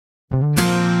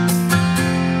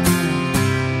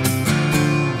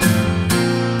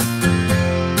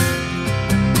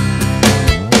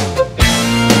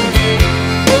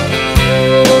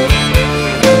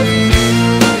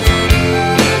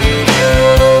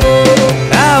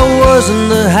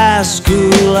high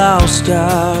school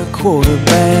all-star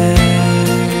quarterback.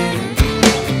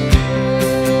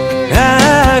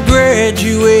 I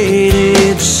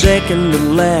graduated second to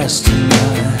last in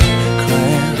my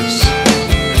class,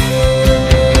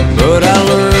 but I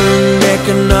learned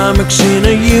economics in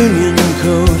a union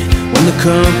code when the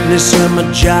company sent my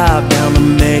job down to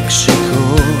Mexico.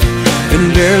 Been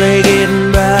barely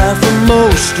getting by for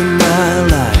most of my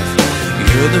life.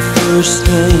 You're the first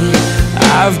thing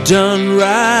I've done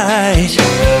right.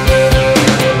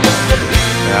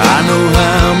 I know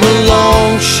I'm a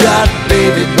long shot,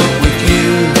 baby, but with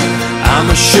you, I'm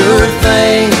a sure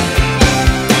thing.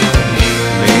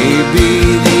 Maybe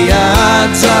the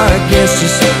odds are against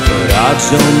us, but odds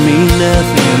don't mean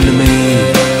nothing to me.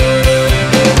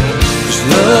 'Cause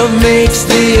love makes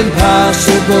the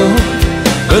impossible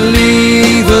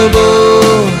believable,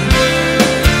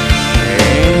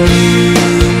 and you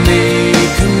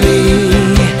make me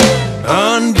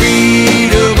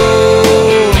unbeatable.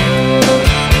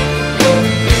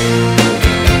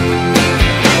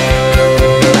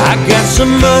 I got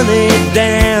some money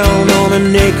down on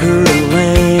an acre of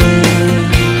land.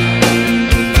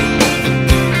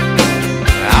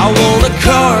 I wanna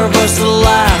carve us a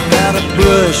life out of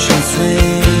brush and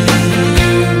sand.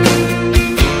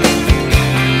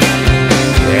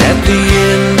 At the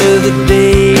end of the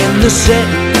day, in the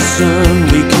setting sun,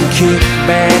 we can kick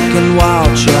back and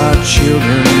watch our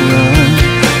children run.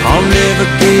 I'll never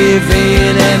give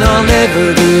in, and I'll never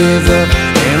give up,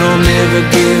 and I'll never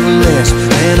give less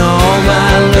than all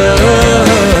my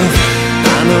love.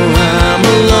 I know I'm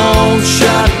a long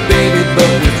shot, baby,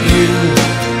 but with you,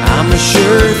 I'm a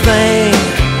sure thing.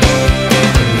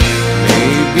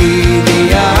 Maybe the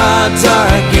odds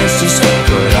are against us,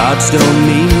 but odds don't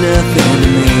mean nothing to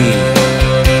me.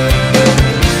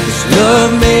 'Cause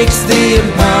love makes the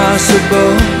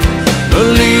impossible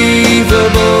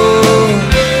believable,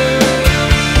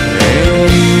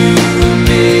 and you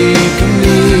make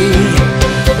me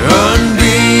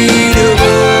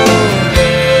unbeatable.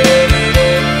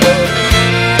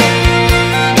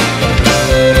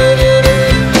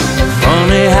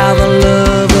 Funny how the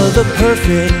love of the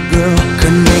perfect girl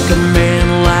can make a man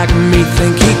like me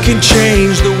think he can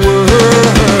change the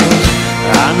world.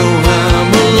 I know I'm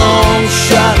a long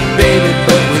shot, baby,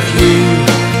 but with you,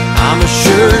 I'm a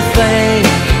sure thing.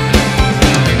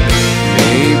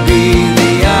 Maybe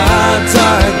the odds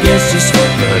are against us,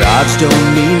 but odds don't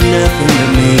mean nothing to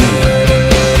me.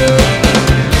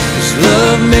 'Cause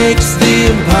love makes the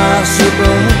impossible